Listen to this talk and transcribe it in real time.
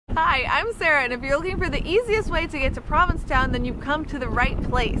Hi, I'm Sarah, and if you're looking for the easiest way to get to Provincetown, then you've come to the right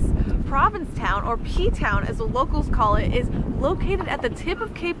place. Provincetown, or P-Town as the locals call it, is located at the tip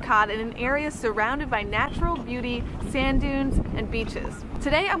of Cape Cod in an area surrounded by natural beauty, sand dunes, and beaches.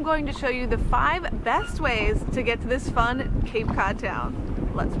 Today I'm going to show you the 5 best ways to get to this fun Cape Cod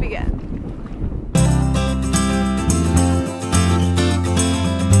town. Let's begin.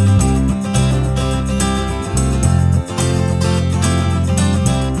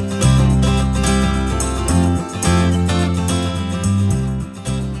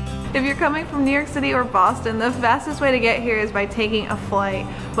 If you're coming from New York City or Boston, the fastest way to get here is by taking a flight.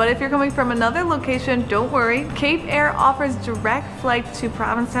 But if you're coming from another location, don't worry. Cape Air offers direct flights to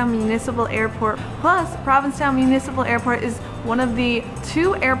Provincetown Municipal Airport. Plus, Provincetown Municipal Airport is one of the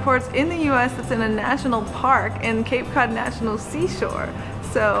 2 airports in the US that's in a national park in Cape Cod National Seashore.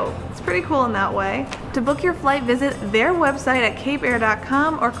 So it's pretty cool in that way. To book your flight, visit their website at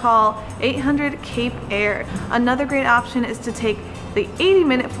capeair.com or call 800-CAPE-AIR. Another great option is to take the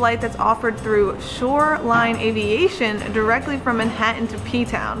 80-minute flight that's offered through Shoreline Aviation directly from Manhattan to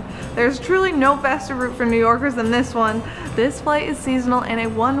P-Town. There's truly no faster route for New Yorkers than this one. This flight is seasonal and a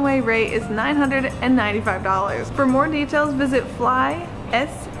one-way rate is $995. For more details, visit flysai.com.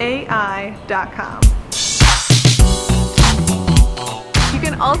 You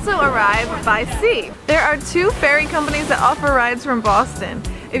can also arrive by sea. There are 2 ferry companies that offer rides from Boston.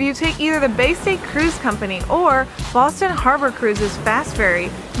 If you take either the Bay State Cruise Company or Boston Harbor Cruises Fast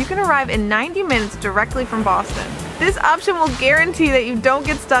Ferry, you can arrive in 90 minutes directly from Boston. This option will guarantee that you don't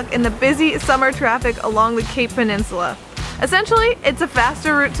get stuck in the busy summer traffic along the Cape Peninsula. Essentially, it's a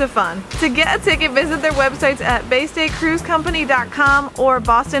faster route to fun. To get a ticket, visit their websites at baystatecruisecompany.com or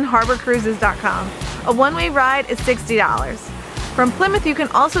bostonharborcruises.com. A one-way ride is $60. From Plymouth, you can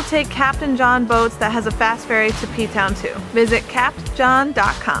also take Captain John boats that has a fast ferry to P-Town too. Visit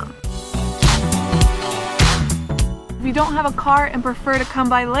captjohn.com. If you don't have a car and prefer to come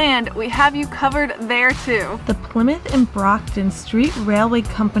by land, we have you covered there too. The Plymouth and Brockton Street Railway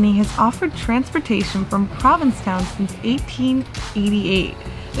Company has offered transportation from Provincetown since 1888.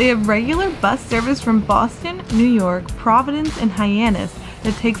 They have regular bus service from Boston, New York, Providence, and Hyannis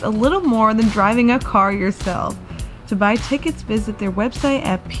that takes a little more than driving a car yourself. To buy tickets, visit their website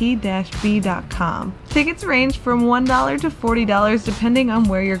at p-b.com. Tickets range from $1 to $40 depending on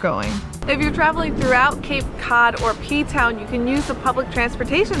where you're going. If you're traveling throughout Cape Cod or P-Town, you can use the public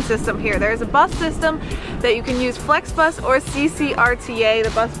transportation system here. There's a bus system that you can use, FlexBus or CCRTA,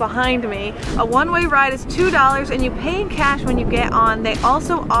 the bus behind me. A one-way ride is $2 and you pay in cash when you get on. They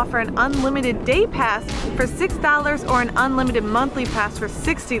also offer an unlimited day pass for $6 or an unlimited monthly pass for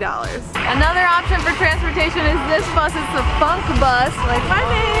 $60. Another option for transportation is this bus. It's the Funk Bus, like my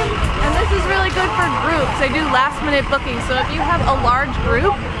name. And this is really good for groups. They do last-minute bookings, so if you have a large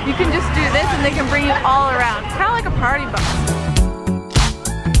group, you can just do this and they can bring you all around. It's kind of like a party bus.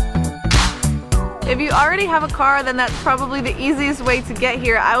 If you already have a car, then that's probably the easiest way to get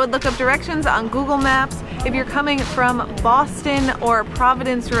here. I would look up directions on Google Maps. If you're coming from Boston or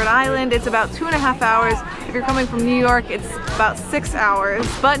Providence, Rhode Island, it's about 2.5 hours. If you're coming from New York, it's about 6 hours.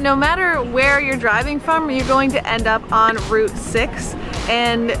 But no matter where you're driving from, you're going to end up on Route 6.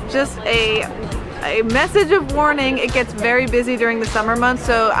 And just a message of warning, it gets very busy during the summer months,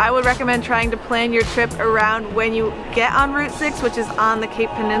 so I would recommend trying to plan your trip around when you get on Route 6, which is on the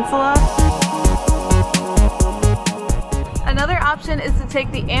Cape Peninsula. Another option is to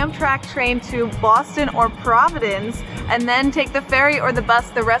take the Amtrak train to Boston or Providence and then take the ferry or the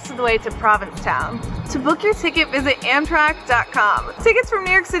bus the rest of the way to Provincetown. To book your ticket, visit amtrak.com. Tickets from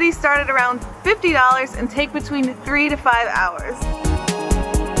New York City start at around $50 and take between 3 to 5 hours.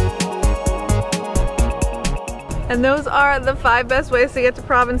 And those are the 5 best ways to get to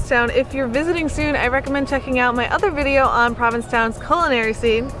Provincetown. If you're visiting soon, I recommend checking out my other video on Provincetown's culinary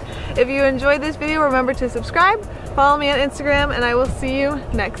scene. If you enjoyed this video, remember to subscribe, follow me on Instagram, and I will see you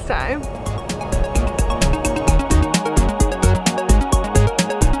next time.